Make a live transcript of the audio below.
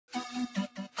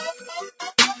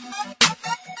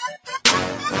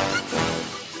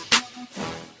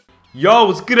Yo,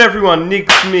 what's good everyone?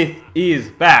 NickSmith is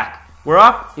back. We're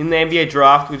up in the NBA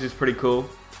draft, which is pretty cool.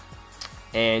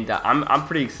 And I'm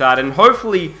pretty excited. And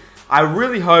hopefully, I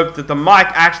really hope that the mic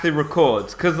actually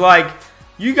records. Cause like,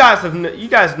 you guys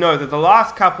know that the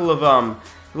last couple of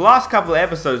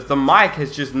episodes, the mic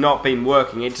has just not been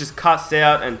working. It just cuts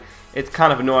out and it's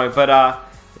kind of annoying. But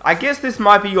I guess this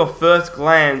might be your first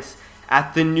glance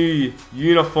at the new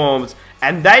uniforms.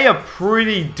 And they are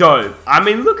pretty dope. I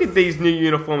mean, look at these new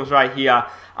uniforms right here.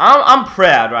 I'm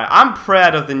proud, right? I'm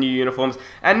proud of the new uniforms.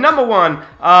 And number one,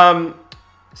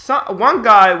 one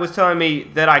guy was telling me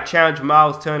that I changed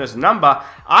Miles Turner's number.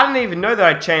 I didn't even know that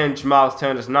I changed Miles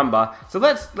Turner's number. So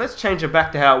let's change it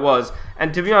back to how it was.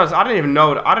 And to be honest, I don't even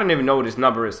know what his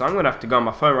number is. So I'm gonna have to go on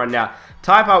my phone right now.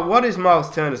 Type out what is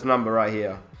Miles Turner's number right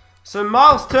here. So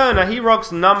Miles Turner, he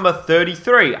rocks number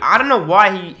 33. I don't know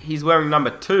why he's wearing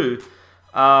number 2.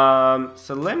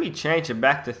 So let me change it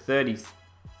back to 30.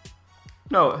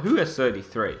 No, who has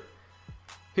 33?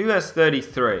 Who has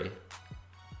 33?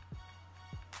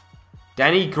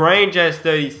 Danny Granger has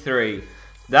 33.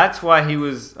 That's why he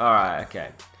was... Alright, okay.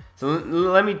 So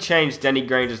let me change Danny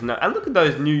Granger's number. And look at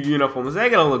those new uniforms. They're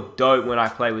going to look dope when I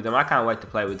play with them. I can't wait to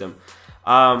play with them.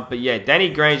 But yeah, Danny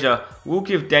Granger. We'll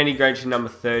give Danny Granger number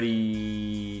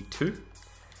 32.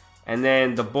 And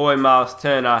then the boy Miles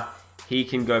Turner... he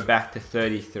can go back to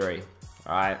 33.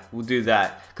 Alright, we'll do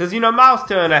that. Because, you know, Miles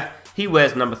Turner, he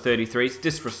wears number 33. It's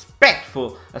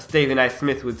disrespectful, as Stephen A.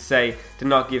 Smith would say, to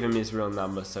not give him his real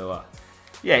number. So,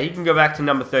 yeah, he can go back to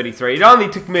number 33. It only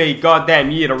took me a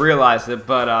goddamn year to realize it,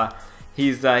 but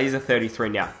he's a 33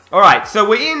 now. Alright, so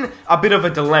we're in a bit of a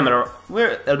dilemma.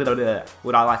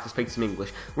 Would I like to speak some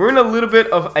English? We're in a little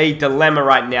bit of a dilemma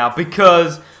right now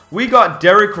because we got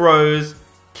Derrick Rose,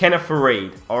 Kenneth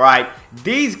Faried, alright?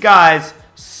 These guys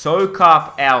soak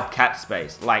up our cap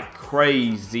space like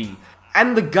crazy.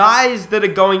 And the guys that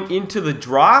are going into the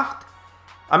draft,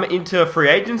 into free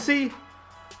agency,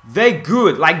 they're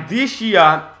good. Like this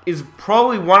year is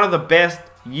probably one of the best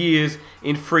years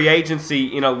in free agency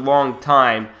in a long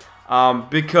time.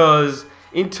 Because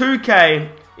in 2K,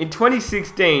 in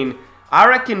 2016, I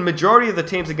reckon majority of the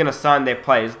teams are going to sign their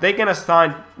players. They're going to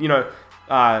sign, you know,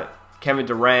 Kevin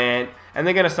Durant, and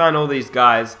they're going to sign all these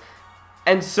guys.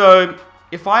 And so,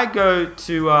 if I go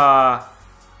to,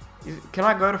 can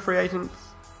I go to free agents?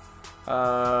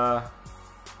 I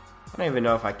don't even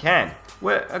know if I can.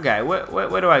 Where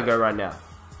do I go right now?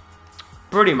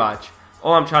 Pretty much,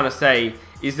 all I'm trying to say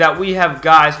is that we have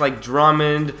guys like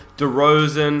Drummond,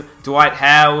 DeRozan, Dwight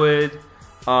Howard,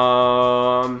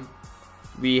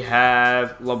 we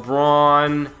have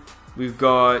LeBron, we've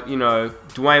got, you know,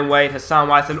 Dwayne Wade, Hassan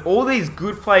Whiteside, all these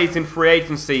good players in free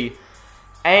agency.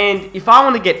 And if I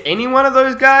want to get any one of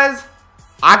those guys,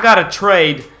 I got to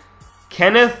trade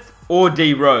Kenneth or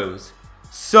D Rose.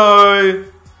 So,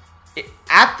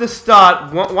 at the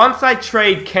start, once I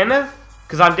trade Kenneth,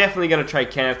 because I'm definitely going to trade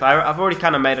Kenneth. I've already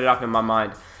kind of made it up in my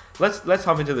mind. Let's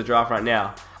hop into the draft right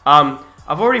now.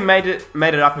 I've already made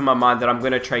it up in my mind that I'm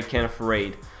going to trade Kenneth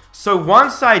Faried. So,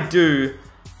 once I do...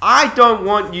 I don't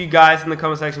want you guys in the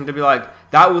comment section to be like,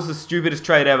 that was the stupidest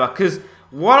trade ever. Because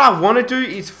what I want to do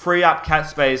is free up cap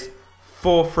space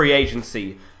for free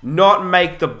agency. Not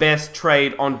make the best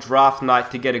trade on draft night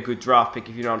to get a good draft pick,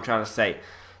 if you know what I'm trying to say.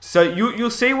 So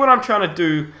you'll see what I'm trying to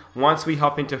do once we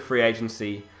hop into free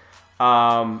agency.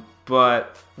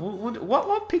 But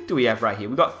what pick do we have right here?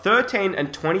 We got 13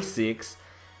 and 26.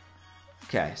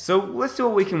 Okay, so let's see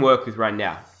what we can work with right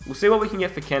now. We'll see what we can get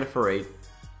for Kenneth Faried.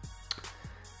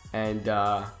 And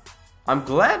I'm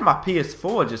glad my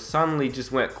PS4 just suddenly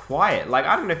just went quiet. Like,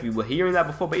 I don't know if you were hearing that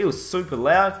before, but it was super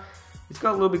loud. It's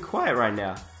got a little bit quiet right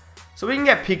now. So we can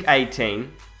get pick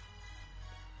 18.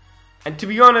 And to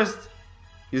be honest,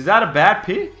 is that a bad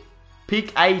pick?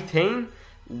 Pick 18?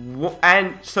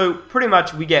 And so pretty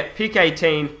much we get pick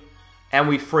 18 and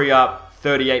we free up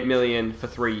 38 million for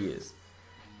 3 years.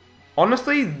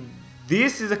 Honestly,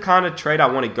 this is a kind of trade I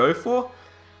want to go for.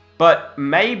 But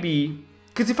maybe...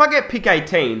 because if I get pick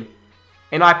 18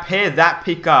 and I pair that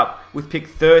pick up with pick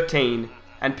 13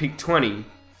 and pick 20,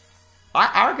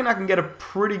 I reckon I can get a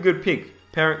pretty good pick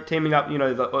teaming up, you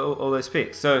know, all those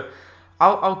picks. So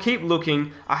I'll keep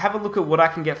looking. I have a look at what I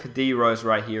can get for D Rose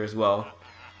right here as well.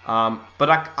 But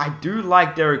I do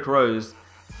like Derrick Rose.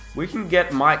 We can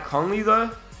get Mike Conley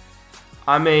though.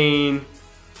 I mean,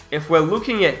 if we're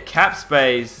looking at cap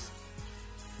space,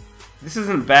 this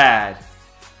isn't bad.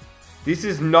 This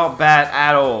is not bad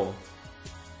at all.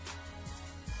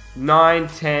 9,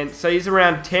 10. So he's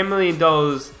around $10 million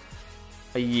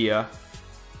a year.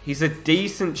 He's a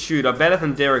decent shooter, better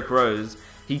than Derrick Rose.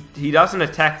 He doesn't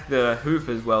attack the hoop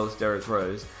as well as Derrick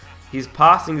Rose. His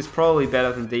passing is probably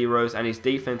better than D Rose, and his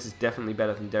defense is definitely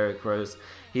better than Derrick Rose.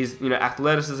 His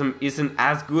athleticism isn't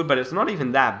as good, but it's not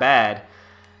even that bad.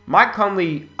 Mike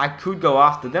Conley, I could go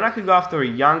after. Then I could go after a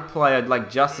young player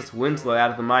like Justice Winslow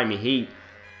out of the Miami Heat.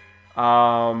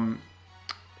 Or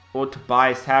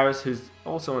Tobias Harris, who's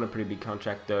also on a pretty big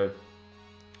contract though.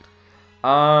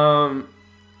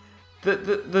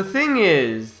 The thing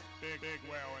is,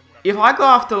 if I go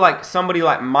after like somebody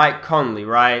like Mike Conley,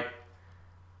 right?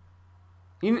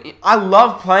 I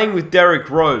love playing with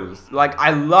Derrick Rose. Like, I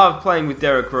love playing with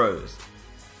Derrick Rose.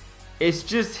 It's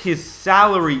just his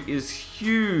salary is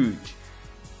huge.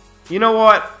 You know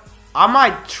what? I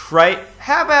might trade.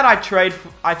 How about I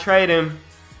trade him,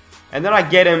 and then I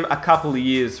get him a couple of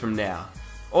years from now,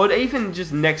 or even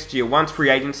just next year once free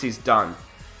agency's done.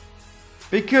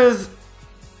 Because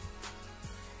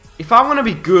if I want to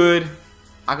be good,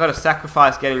 I gotta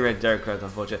sacrifice getting rid of Derrick Rose,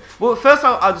 unfortunately. Well, first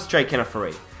I'll just trade Kenneth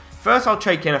Faried. First, I'll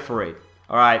trade Kenneth Faried.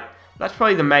 Alright, that's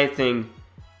probably the main thing.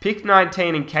 Pick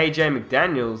 19 and KJ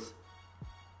McDaniels.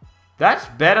 That's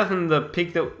better than the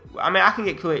pick that... I mean, I can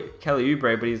get Kelly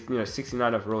Oubre, but he's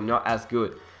 69 overall, not as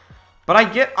good. But I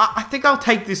think I'll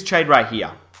take this trade right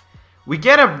here. We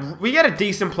get a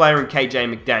decent player in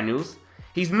KJ McDaniels.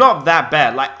 He's not that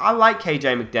bad. Like, I like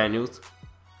KJ McDaniels.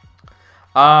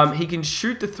 He can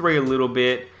shoot the three a little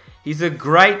bit. He's a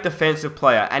great defensive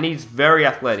player, and he's very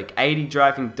athletic. 80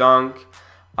 driving dunk.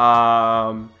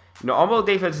 On-ball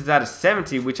defense is at a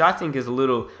 70, which I think is a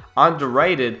little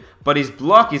underrated. But his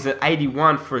block is at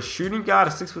 81 for a shooting guard,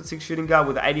 a 6'6" shooting guard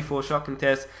with an 84 shot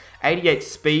contest, 88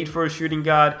 speed for a shooting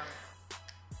guard,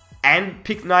 and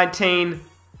pick 19.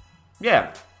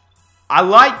 Yeah, I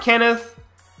like Kenneth,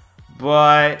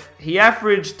 but he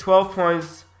averaged 12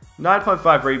 points,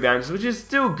 9.5 rebounds, which is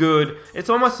still good. It's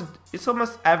almost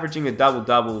averaging a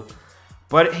double-double,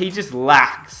 but he just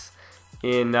lacks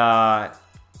in a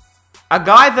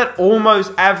guy that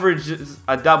almost averages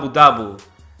a double-double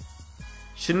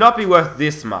should not be worth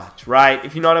this much, right?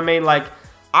 If you know what I mean. Like,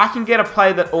 I can get a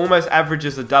player that almost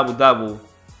averages a double-double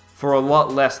for a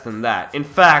lot less than that. In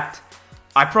fact,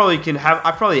 I probably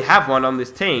have one on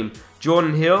this team.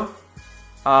 Jordan Hill.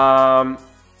 What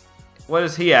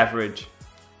does he average?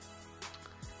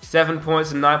 7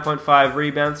 points and 9.5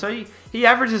 rebounds. So he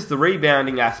averages the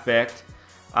rebounding aspect.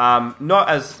 Not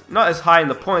as high in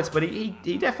the points, but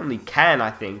he definitely can,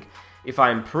 I think, if I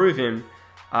improve him.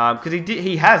 Because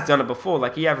he has done it before.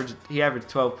 Like, he averaged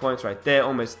 12 points right there,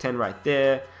 almost 10 right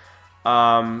there.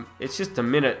 It's just a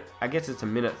minute. I guess it's a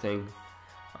minute thing.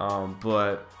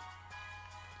 But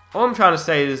all I'm trying to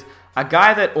say is a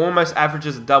guy that almost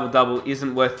averages a double-double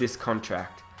isn't worth this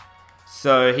contract.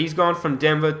 So he's gone from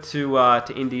Denver to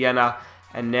Indiana,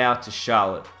 and now to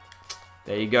Charlotte.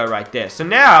 There you go, right there. So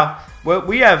now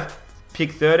we have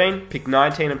pick 13, pick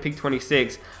 19, and pick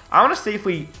 26. I want to see if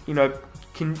we,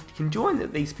 can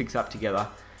join these picks up together.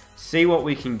 See what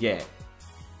we can get.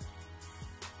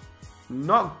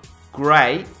 Not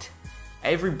great.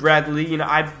 Avery Bradley,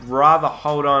 I'd rather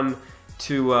hold on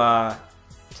to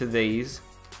these.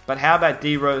 But how about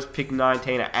D Rose, pick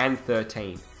 19 and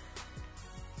 13?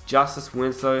 Justice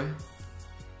Winslow.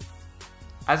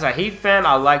 As a Heat fan,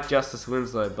 I like Justice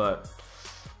Winslow, but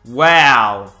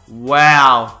wow.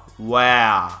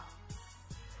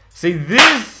 See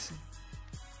this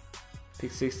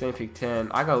pick 16, pick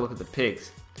 10. I gotta look at the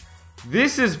picks.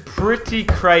 This is pretty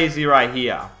crazy right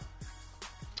here.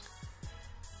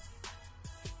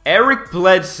 Eric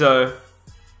Bledsoe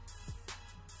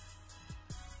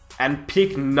and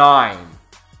pick 9.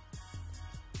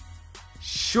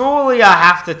 Surely I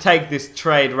have to take this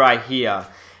trade right here.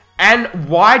 And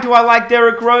why do I like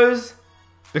Derrick Rose?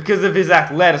 Because of his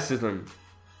athleticism.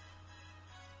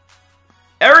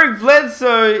 Eric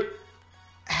Bledsoe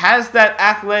has that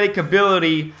athletic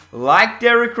ability like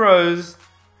Derrick Rose.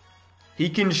 He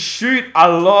can shoot a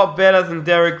lot better than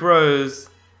Derrick Rose.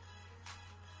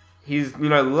 His,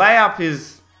 layup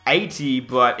is 80,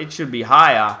 but it should be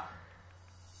higher.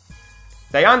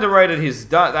 They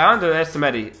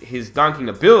underestimated his dunking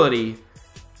ability.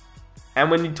 And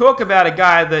when you talk about a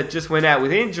guy that just went out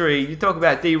with injury, you talk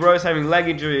about D Rose having leg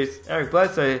injuries. Eric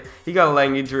Bledsoe, he got a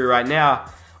leg injury right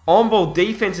now. On-ball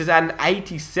defense is at an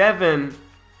 87.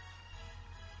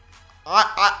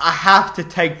 I have to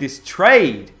take this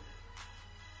trade.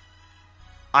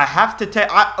 I have to take...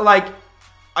 I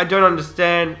don't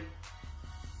understand.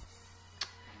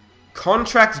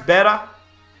 Contract's better.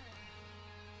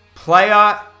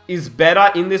 Player is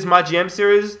better in this MyGM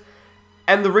series.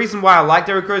 And the reason why I like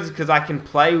Derrick Rose is because I can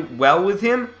play well with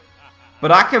him.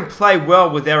 But I can play well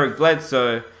with Eric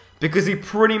Bledsoe because he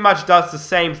pretty much does the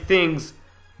same things,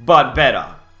 but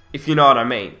better. If you know what I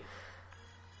mean.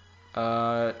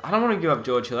 I don't want to give up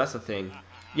George Hill. That's the thing.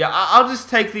 Yeah, I'll just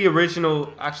take the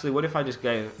original. Actually, what if I just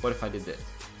gave? What if I did this?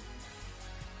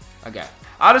 Okay,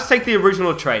 I'll just take the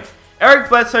original trade. Eric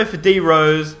Bledsoe for D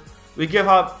Rose. We give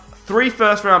up 3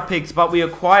 first-round picks, but we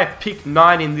acquire pick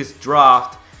 9 in this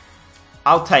draft.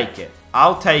 I'll take it.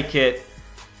 I'll take it.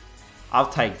 I'll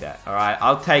take that. All right,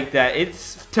 I'll take that.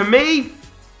 It's, to me,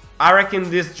 I reckon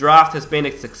this draft has been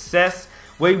a success.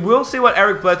 We will see what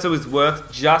Eric Bledsoe is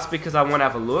worth just because I want to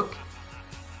have a look.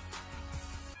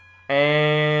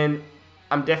 And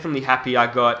I'm definitely happy I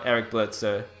got Eric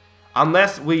Bledsoe.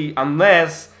 Unless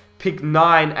pick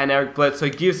 9 and Eric Bledsoe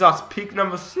gives us pick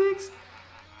number 6.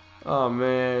 Oh,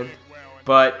 man.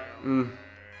 But,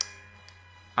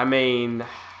 I mean,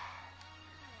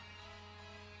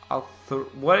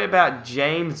 what about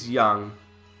James Young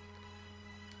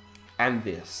and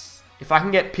this? If I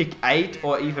can get pick 8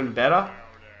 or even better,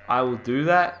 I will do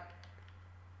that.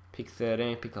 Pick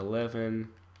 13, pick 11,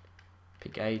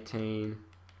 pick 18.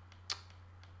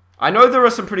 I know there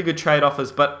are some pretty good trade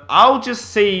offers, but I'll just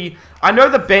see. I know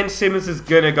that Ben Simmons is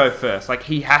going to go first. Like,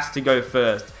 he has to go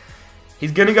first.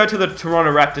 He's going to go to the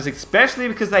Toronto Raptors, especially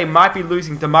because they might be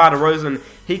losing DeMar DeRozan.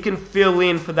 He can fill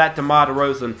in for that DeMar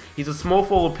DeRozan. He's a small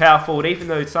forward, power forward, even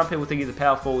though some people think he's a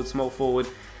power forward, small forward.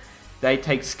 They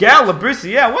take Scal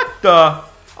Labrisi. Yeah, what the?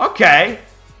 Okay.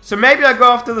 So maybe I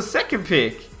go after the second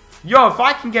pick. Yo, if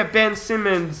I can get Ben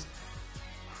Simmons,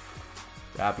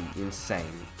 that'd be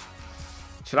insane.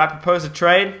 Should I propose a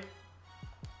trade?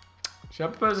 Should I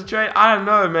propose a trade? I don't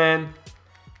know, man.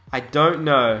 I don't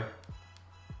know.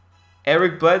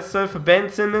 Eric Bledsoe for Ben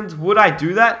Simmons? Would I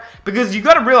do that? Because you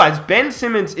got to realize Ben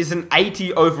Simmons is an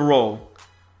 80 overall.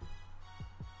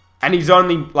 And he's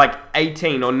only like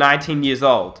 18 or 19 years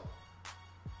old.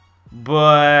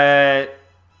 But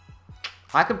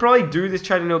I could probably do this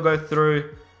trade and it'll go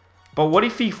through. But what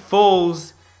if he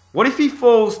falls? What if he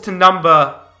falls to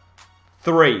number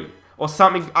 3 or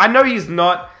something? I know he's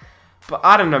not, but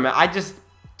I don't know, man.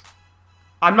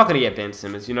 I'm not going to get Ben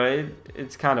Simmons. You know,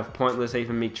 it's kind of pointless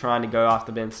even me trying to go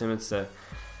after Ben Simmons. So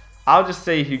I'll just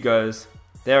see who goes.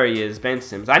 There he is, Ben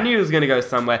Simmons. I knew he was going to go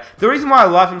somewhere. The reason why I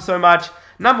love him so much,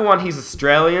 number 1, he's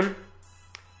Australian.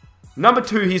 Number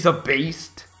 2, he's a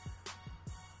beast.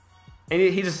 And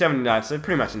he's a 79, so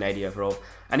pretty much an 80 overall.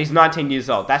 And he's 19 years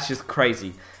old. That's just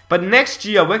crazy. But next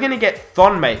year, we're going to get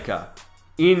Thonmaker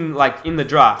in the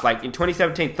draft. Like, in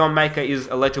 2017, Thonmaker is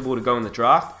eligible to go in the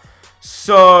draft.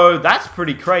 So, that's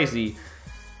pretty crazy.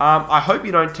 I hope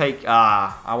you don't take,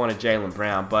 I want a Jaylen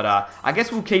Brown. But, I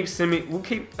guess we'll keep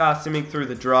simming through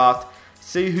the draft.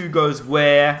 See who goes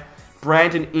where.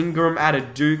 Brandon Ingram out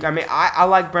of Duke. I mean, I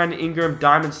like Brandon Ingram,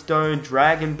 Diamond Stone,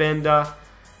 Dragon Bender.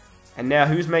 And now,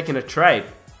 who's making a trade?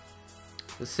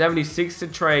 The 76 to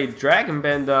trade Dragon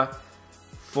Bender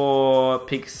for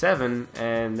pick 7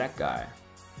 and that guy.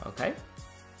 Okay.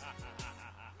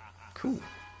 Cool.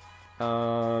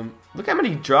 Look how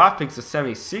many draft picks the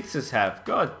 76ers have.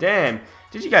 God damn.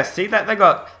 Did you guys see that? They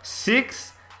got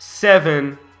 6,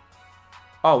 7.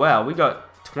 Oh, wow. We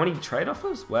got 20 trade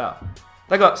offers? Wow.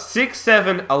 They got 6,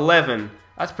 7, 11.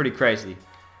 That's pretty crazy.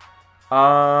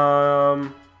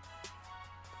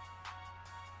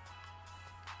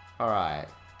 Alright.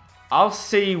 I'll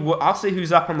see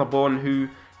who's up on the board and who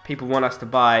people want us to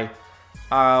buy.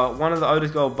 One of the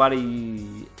Otis Gold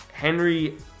buddy,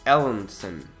 Henry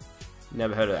Ellenson.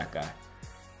 Never heard of that guy.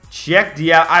 Check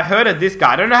Diallo. I heard of this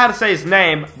guy. I don't know how to say his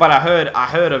name, but I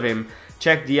heard of him.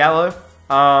 Check Diallo.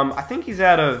 I think he's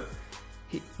out of.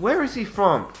 Where is he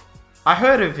from? I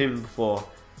heard of him before.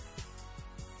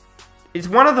 It's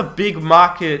one of the big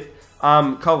market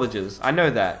colleges. I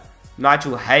know that.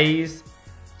 Nigel Hayes.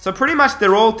 So pretty much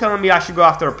they're all telling me I should go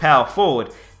after a power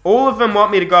forward. All of them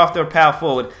want me to go after a power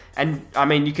forward. And, I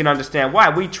mean, you can understand why.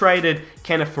 We traded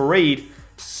Kenneth Faried.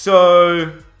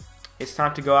 So, it's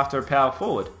time to go after a power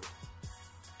forward.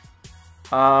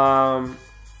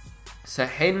 So,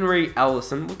 Henry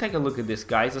Ellison. We'll take a look at this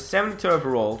guy. He's a 72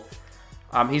 overall.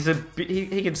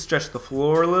 He can stretch the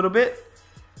floor a little bit.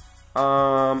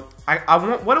 What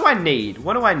do I need?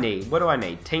 What do I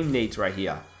need? Team needs right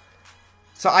here.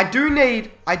 So I do need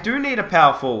a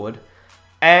power forward,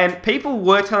 and people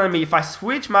were telling me if I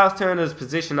switch Miles Turner's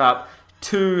position up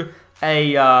to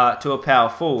a power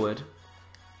forward,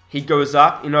 he goes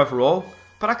up in overall.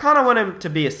 But I kind of want him to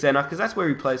be a center because that's where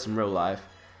he plays in real life.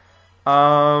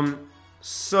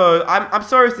 So I'm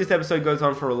sorry if this episode goes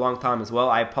on for a long time as well.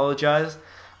 I apologize,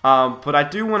 but I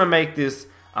do want to make this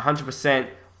 100%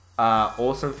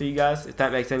 awesome for you guys, if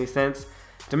that makes any sense.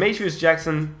 Demetrius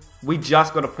Jackson, we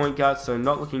just got a point guard, so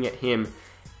not looking at him.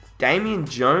 Damian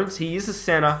Jones, he is a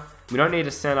center. We don't need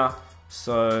a center,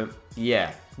 so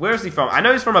yeah. Where is he from? I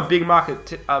know he's from a big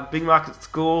market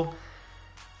school.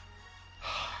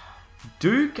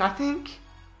 Duke, I think.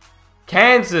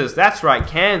 Kansas. That's right,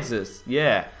 Kansas.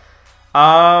 Yeah.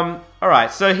 All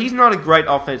right. So he's not a great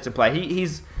offensive player. He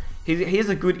has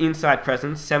a good inside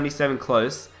presence. 77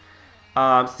 close.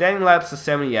 Standing laps are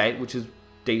 78, which is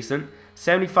decent.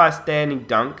 75 standing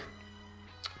dunk.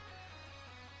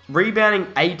 Rebounding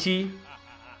 80.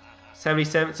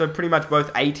 77, so pretty much both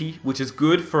 80, which is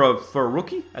good for a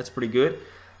rookie. That's pretty good.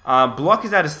 Block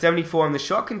is at a 74, and the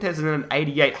shot contest is at an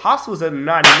 88. Hustle is at a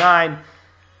 99.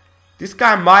 This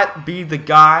guy might be the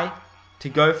guy to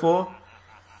go for.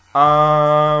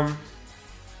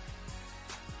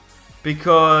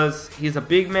 Because he's a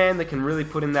big man that can really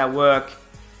put in that work,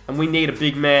 and we need a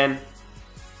big man.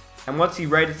 And what's he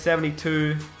rated?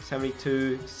 72,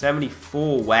 72,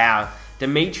 74. Wow.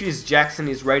 Demetrius Jackson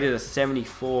is rated a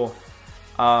 74.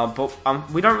 But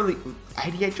we don't really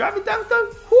 88 driving dunk though.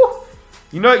 Whew.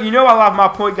 You know I love my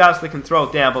point guards that can throw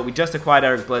it down, but we just acquired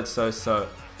Eric Bledsoe, so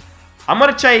I'm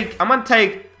gonna take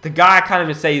the guy. I can't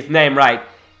even say his name right.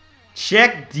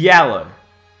 Sek Diallo.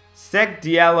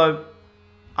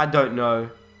 I don't know,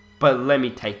 but let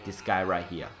me take this guy right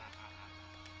here.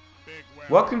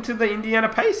 Welcome to the Indiana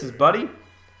Pacers, buddy.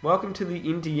 Welcome to the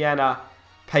Indiana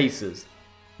Pacers.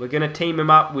 We're gonna team him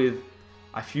up with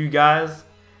a few guys.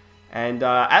 And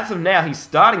as of now, he's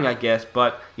starting, I guess,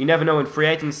 but you never know in free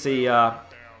agency. Yeah,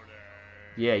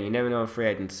 you never know in free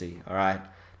agency. All right.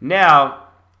 Now,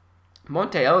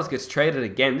 Monte Ellis gets traded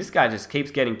again. This guy just keeps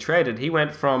getting traded. He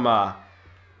went from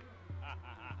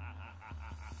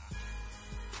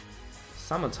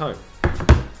someone's home.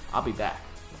 I'll be back.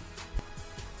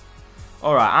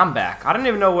 All right, I'm back. I don't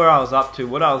even know where I was up to,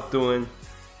 what I was doing.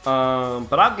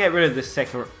 But I'll get rid of this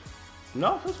second.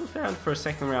 No, this was found for a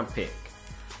second round pick.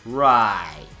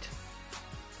 Right.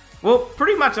 Well,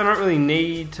 pretty much I don't really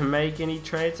need to make any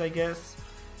trades, I guess.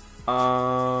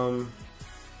 I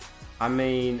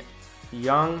mean,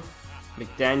 Young,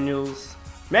 McDaniels.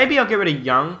 Maybe I'll get rid of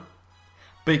Young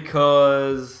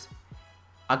because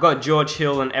I got George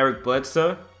Hill and Eric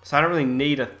Bledsoe. So I don't really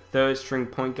need a third string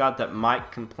point guard that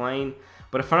might complain.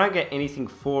 But if I don't get anything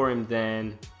for him,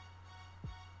 then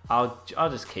I'll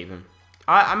just keep him.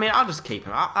 I mean, I'll just keep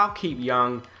him. I'll keep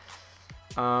Young.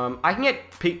 I can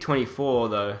get pick 24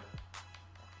 though.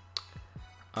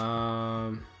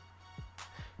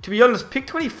 To be honest, pick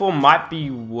 24 might be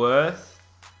worth.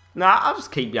 Nah, I'll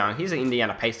just keep Young. He's an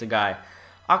Indiana Pacer guy.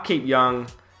 I'll keep Young.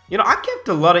 You know, I kept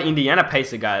a lot of Indiana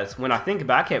Pacer guys. When I think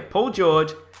about it, I kept Paul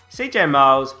George, CJ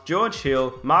Miles, George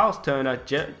Hill, Miles Turner,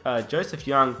 Joseph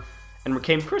Young, and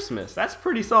Rakeem Christmas. That's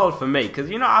pretty solid for me because,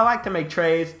 you know, I like to make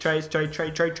trade.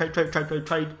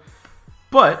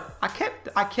 But I kept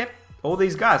all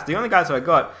these guys. The only guys that I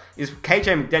got is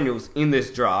KJ McDaniels in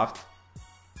this draft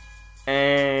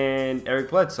and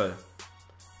Eric Bledsoe.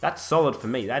 That's solid for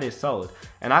me. That is solid.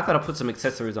 And I've got to put some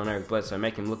accessories on Eric Bledsoe,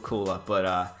 make him look cooler.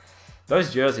 But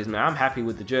those jerseys, man, I'm happy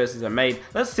with the jerseys I made.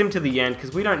 Let's sim to the end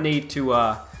because we don't need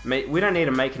to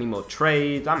make any more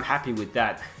trades. I'm happy with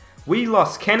that. We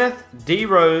lost Kenneth D.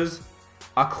 Rose,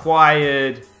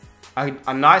 acquired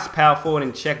a nice power forward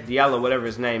in Sek Diallo, whatever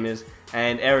his name is,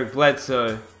 and Eric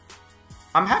Bledsoe.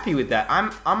 I'm happy with that. I'm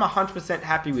 100%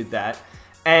 happy with that,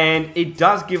 and it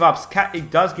does give us cap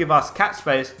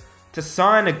space to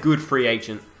sign a good free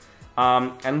agent.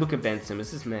 And look at Ben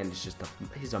Simmons. This man is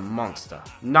he's a monster.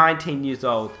 19 years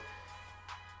old.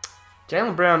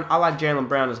 Jaylen Brown. I like Jaylen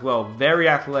Brown as well. Very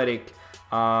athletic.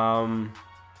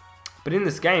 But in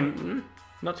this game,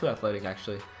 not too athletic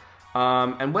actually.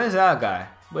 And where's our guy?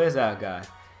 Where's our guy?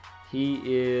 He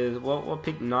is what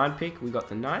pick? 9 pick. We got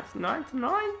the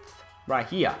 9th. Right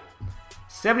here.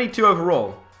 72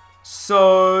 overall.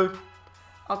 So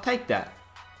I'll take that.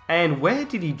 And where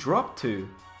did he drop to?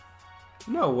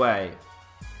 No way.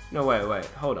 No, wait.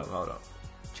 Hold up.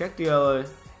 Check the yellow.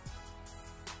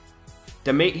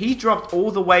 He dropped all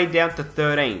the way down to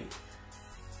 13th.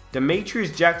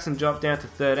 Demetrius Jackson dropped down to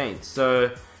 13th.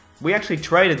 So we actually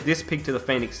traded this pick to the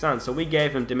Phoenix Suns. So we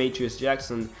gave him Demetrius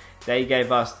Jackson. They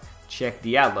gave us Sek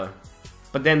Diallo.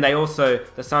 But then the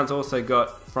Suns also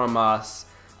got from us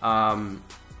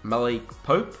Malik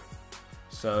Pope.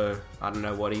 So I don't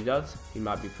know what he does. He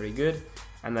might be pretty good.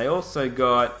 And they also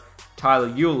got Tyler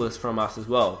Ulis from us as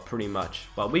well, pretty much.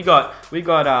 But we got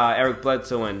Eric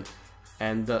Bledsoe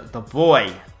and the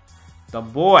boy,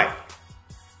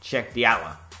 Sek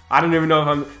Diallo. I don't even know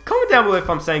if comment down below if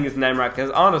I'm saying his name right, because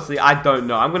honestly I don't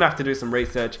know. I'm gonna have to do some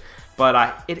research.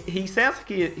 But he sounds like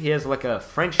he has like a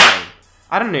French name.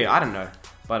 I don't know.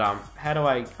 But how do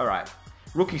I? All right,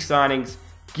 rookie signings.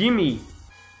 Give me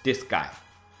this guy.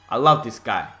 I love this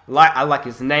guy. I like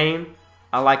his name.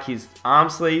 I like his arm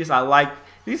sleeves.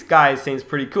 This guy seems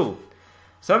pretty cool.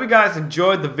 So I hope you guys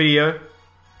enjoyed the video.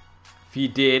 If you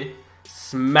did,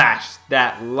 smash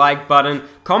that like button.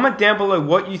 Comment down below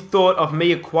what you thought of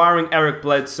me acquiring Eric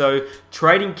Bledsoe,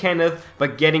 trading Kenneth,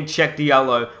 but getting checked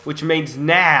yellow. Which means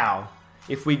now,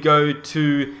 if we go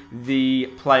to the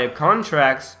player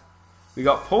contracts, we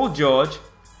got Paul George,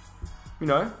 you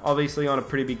know, obviously on a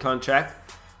pretty big contract.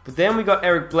 But then we got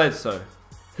Eric Bledsoe,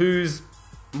 who's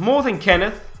more than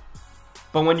Kenneth,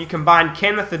 but when you combine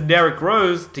Kenneth and Derrick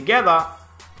Rose together,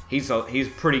 he's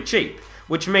pretty cheap.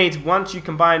 Which means once you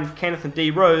combine Kenneth and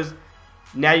D Rose,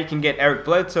 now you can get Eric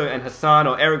Bledsoe and Hassan,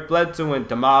 or Eric Bledsoe and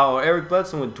DeMar, or Eric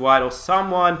Bledsoe and Dwight, or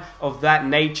someone of that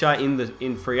nature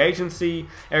in free agency.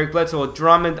 Eric Bledsoe or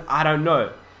Drummond, I don't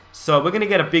know. So we're gonna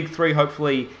get a big three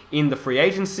hopefully in the free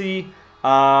agency.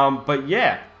 But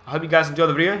yeah, I hope you guys enjoyed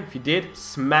the video. If you did,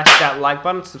 smash that like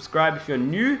button, subscribe if you're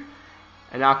new,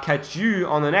 and I'll catch you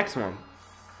on the next one.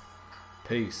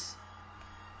 Peace.